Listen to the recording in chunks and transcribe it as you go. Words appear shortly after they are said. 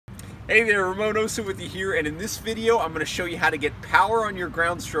Hey there, Ramon Osa with you here, and in this video I'm going to show you how to get power on your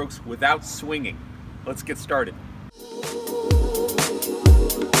ground strokes without swinging. Let's get started.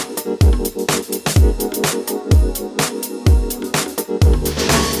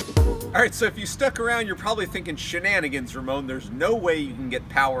 Alright, so if you stuck around, you're probably thinking, shenanigans, Ramon. There's no way you can get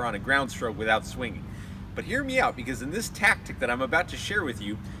power on a ground stroke without swinging. But hear me out, because in this tactic that I'm about to share with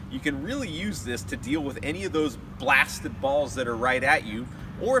you, you can really use this to deal with any of those blasted balls that are right at you,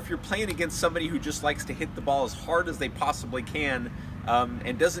 or if you're playing against somebody who just likes to hit the ball as hard as they possibly can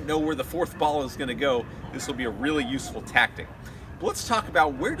and doesn't know where the fourth ball is going to go, this will be a really useful tactic. But let's talk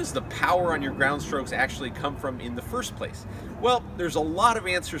about, where does the power on your ground strokes actually come from in the first place? Well, there's a lot of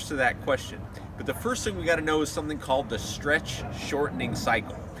answers to that question, but the first thing we got to know is something called the stretch shortening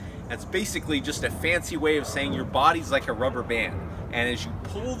cycle. That's basically just a fancy way of saying your body's like a rubber band, and as you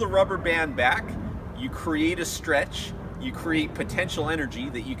pull the rubber band back, you create a stretch, you create potential energy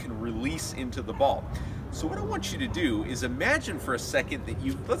that you can release into the ball. So what I want you to do is imagine for a second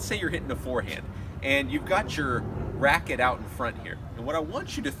that let's say you're hitting a forehand and you've got your racket out in front here. And what I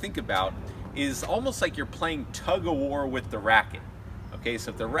want you to think about is almost like you're playing tug-of-war with the racket. Okay, so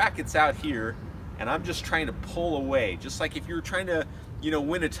if the racket's out here and I'm just trying to pull away, just like if you're trying to,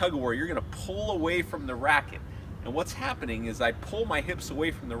 win a tug-of-war, you're gonna pull away from the racket. And what's happening is I pull my hips away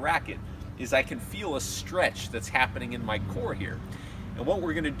from the racket, is I can feel a stretch that's happening in my core here. And what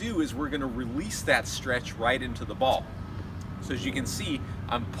we're gonna do is we're gonna release that stretch right into the ball. So as you can see,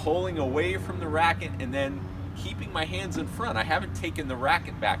 I'm pulling away from the racket and then keeping my hands in front. I haven't taken the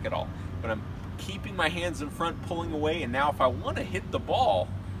racket back at all, but I'm keeping my hands in front, pulling away, and now if I wanna hit the ball,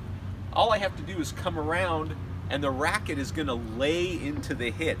 all I have to do is come around and the racket is gonna lay into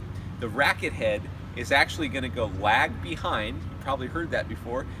the hit. The racket head is actually gonna go lag behind. You probably heard that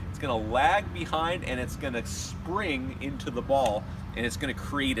before. It's gonna lag behind and it's gonna spring into the ball, and it's gonna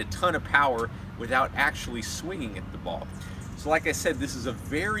create a ton of power without actually swinging at the ball. So like I said, this is a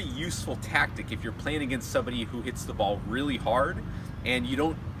very useful tactic if you're playing against somebody who hits the ball really hard and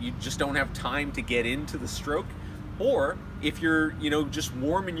you just don't have time to get into the stroke, or if you're just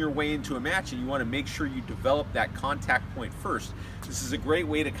warming your way into a match and you want to make sure you develop that contact point first. This is a great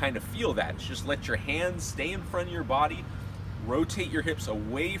way to kind of feel that. It's just let your hands stay in front of your body, rotate your hips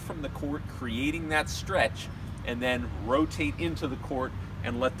away from the court, creating that stretch, and then rotate into the court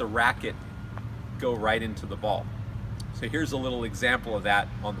and let the racket go right into the ball. So here's a little example of that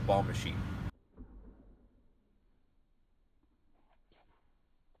on the ball machine.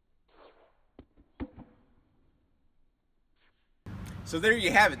 So there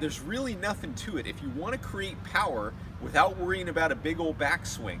you have it. There's really nothing to it. If you want to create power without worrying about a big old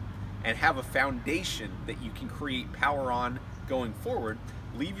backswing and have a foundation that you can create power on going forward,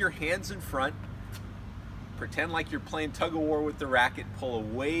 leave your hands in front, pretend like you're playing tug-of-war with the racket, pull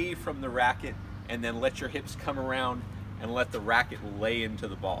away from the racket, and then let your hips come around and let the racket lay into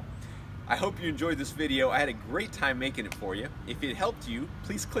the ball. I hope you enjoyed this video. I had a great time making it for you. If it helped you,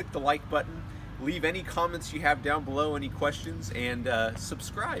 please click the like button. Leave any comments you have down below, any questions, and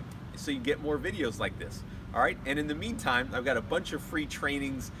subscribe so you get more videos like this. All right, and in the meantime, I've got a bunch of free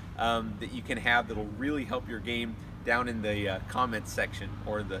trainings that you can have that'll really help your game down in the comments section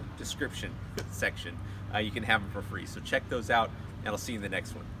or the description section. You can have them for free. So check those out, and I'll see you in the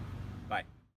next one.